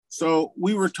So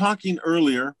we were talking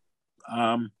earlier.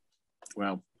 Laura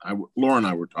and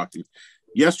I were talking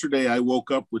yesterday. I woke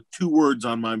up with two words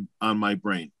on my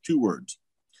brain, two words,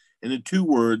 and the two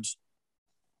words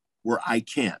were "I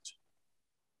can't."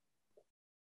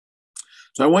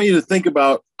 So I want you to think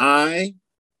about I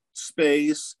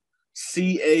space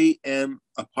CAN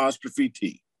apostrophe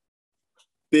T,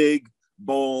 big,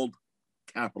 bold,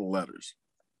 capital letters.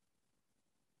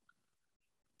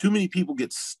 Too many people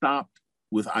get stopped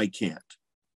with "I can't."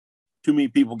 Too many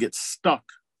people get stuck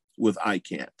with "I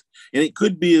can't." And it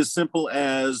could be as simple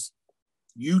as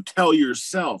you tell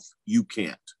yourself you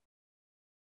can't.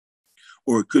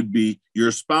 Or it could be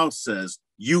your spouse says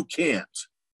you can't.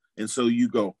 And so you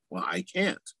go, well, I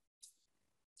can't.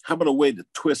 How about a way to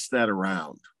twist that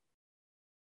around?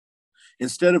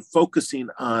 Instead of focusing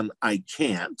on "I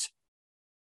can't,"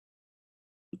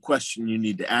 the question you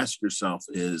need to ask yourself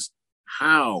is,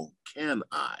 how can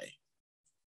I?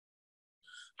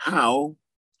 How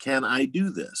can I do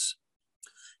this?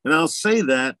 And I'll say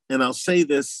that, and I'll say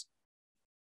this,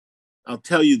 I'll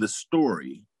tell you the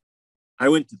story. I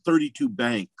went to 32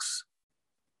 banks.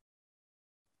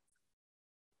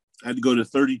 I had to go to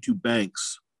 32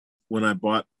 banks when I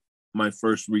bought my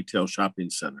first retail shopping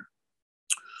center.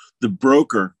 The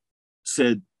broker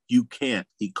said, you can't.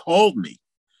 He called me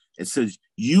and says,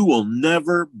 you will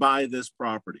never buy this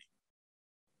property.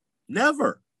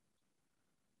 Never.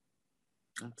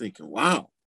 I'm thinking, wow,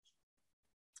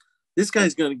 this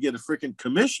guy's going to get a freaking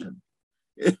commission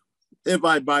if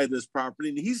I buy this property.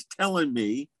 And he's telling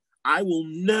me I will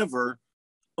never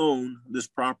own this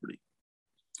property.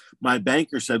 My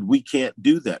banker said, we can't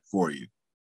do that for you.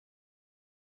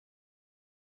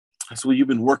 I said, well, you've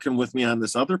been working with me on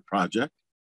this other project.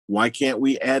 Why can't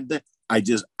we add that? I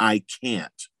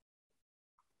can't.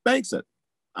 Bank said,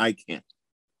 I can't.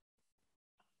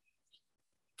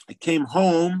 I came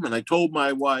home and I told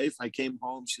my wife, she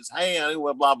says, hey,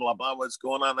 blah, blah, blah, what's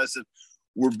going on? I said,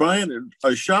 we're buying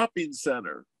a shopping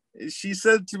center. And she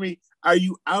said to me, are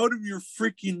you out of your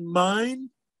freaking mind?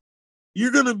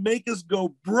 You're going to make us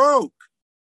go broke.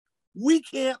 We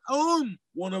can't own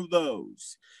one of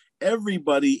those.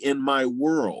 Everybody in my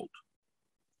world,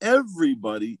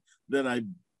 everybody that I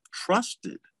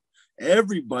trusted,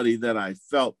 everybody that I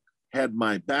felt had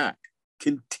my back,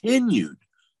 continued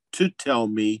to tell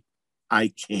me,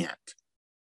 I can't.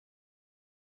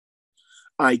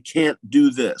 I can't do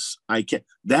this. I can't.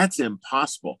 That's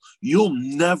impossible. You'll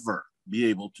never be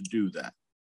able to do that.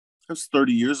 That was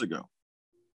 30 years ago.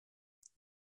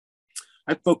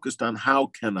 I focused on how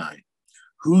can I?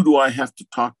 Who do I have to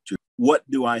talk to? What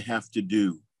do I have to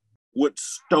do? What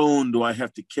stone do I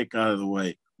have to kick out of the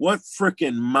way? What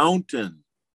frickin' mountain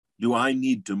do I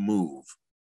need to move?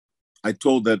 I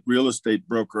told that real estate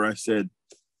broker, I said,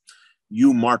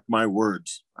 you mark my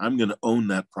words. I'm going to own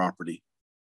that property.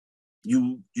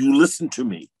 You listen to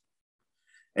me.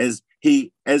 As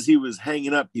he was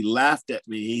hanging up, he laughed at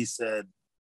me. He said,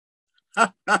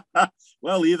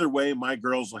 well, either way, my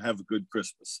girls will have a good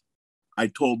Christmas. I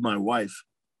told my wife,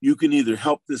 you can either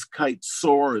help this kite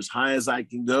soar as high as I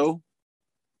can go,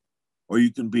 or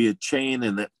you can be a chain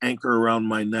and an anchor around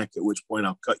my neck, at which point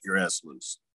I'll cut your ass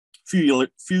loose. A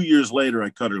few years later, I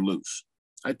cut her loose.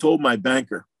 I told my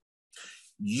banker,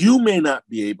 you may not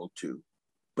be able to,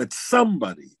 but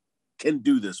somebody can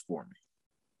do this for me.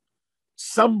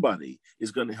 Somebody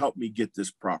is going to help me get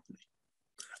this property.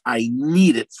 I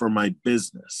need it for my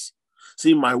business.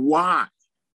 See, my why.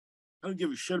 I don't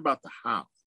give a shit about the how.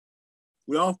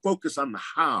 We all focus on the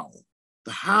how.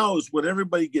 The how is what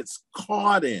everybody gets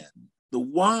caught in. The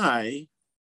why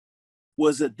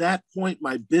was at that point,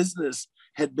 my business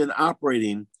had been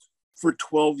operating for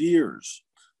 12 years.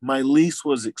 My lease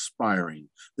was expiring.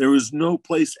 There was no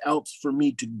place else for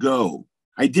me to go.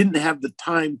 I didn't have the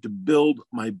time to build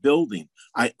my building.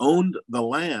 I owned the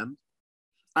land.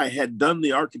 I had done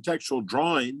the architectural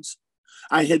drawings.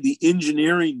 I had the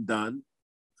engineering done.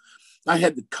 I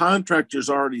had the contractors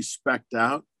already spec'd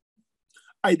out.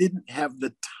 I didn't have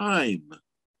the time.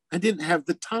 I didn't have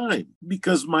the time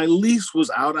because my lease was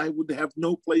out. I would have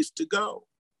no place to go.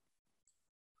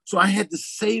 So I had to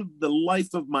save the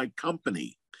life of my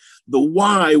company. The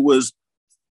why was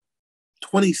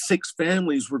 26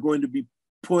 families were going to be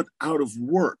put out of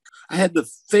work. I had the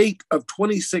fate of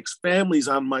 26 families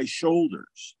on my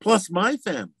shoulders, plus my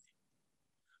family,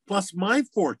 plus my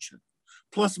fortune,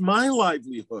 plus my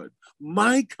livelihood,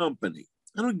 my company.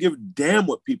 I don't give a damn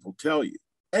what people tell you.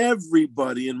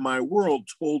 Everybody in my world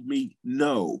told me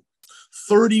no.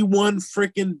 31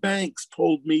 freaking banks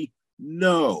told me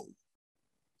no.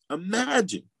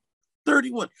 Imagine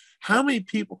 31. How many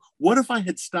people? What if I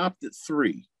had stopped at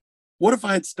 3? What if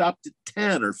I had stopped at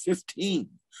 10 or 15?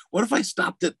 What if I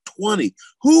stopped at 20?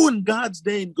 Who in God's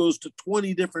name goes to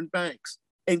 20 different banks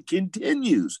and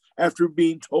continues after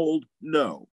being told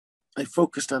no? I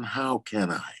focused on how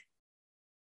can I?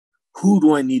 Who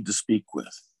do I need to speak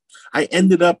with? I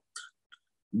ended up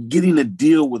getting a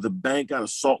deal with a bank out of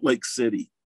Salt Lake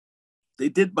City. They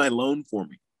did my loan for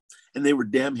me, and they were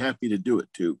damn happy to do it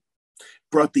too.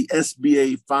 Brought the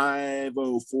SBA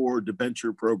 504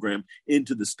 debenture program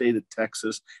into the state of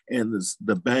Texas, and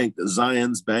the bank, the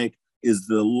Zions Bank, is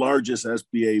the largest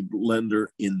SBA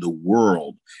lender in the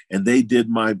world. And they did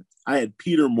I had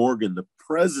Peter Morgan, the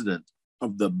president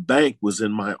of the bank, was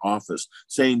in my office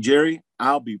saying, Jerry,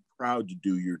 I'll be proud to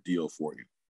do your deal for you.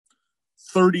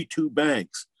 32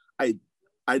 banks. I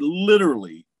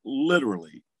literally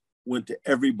went to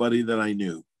everybody that I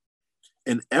knew,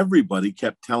 and everybody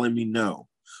kept telling me no.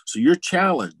 So your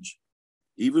challenge,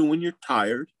 even when you're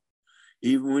tired,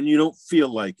 even when you don't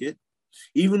feel like it,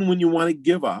 even when you want to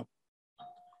give up,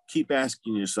 keep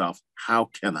asking yourself, how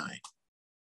can I?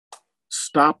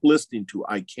 Stop listening to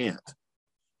I can't,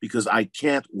 because I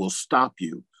can't will stop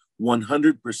you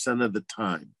 100% of the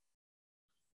time.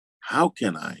 How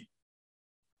can I?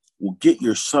 Will get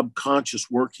your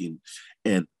subconscious working,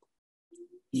 and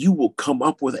you will come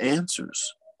up with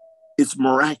answers. It's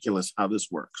miraculous how this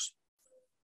works.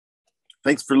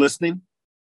 Thanks for listening.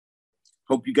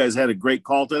 Hope you guys had a great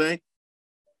call today,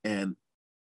 and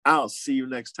I'll see you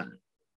next time.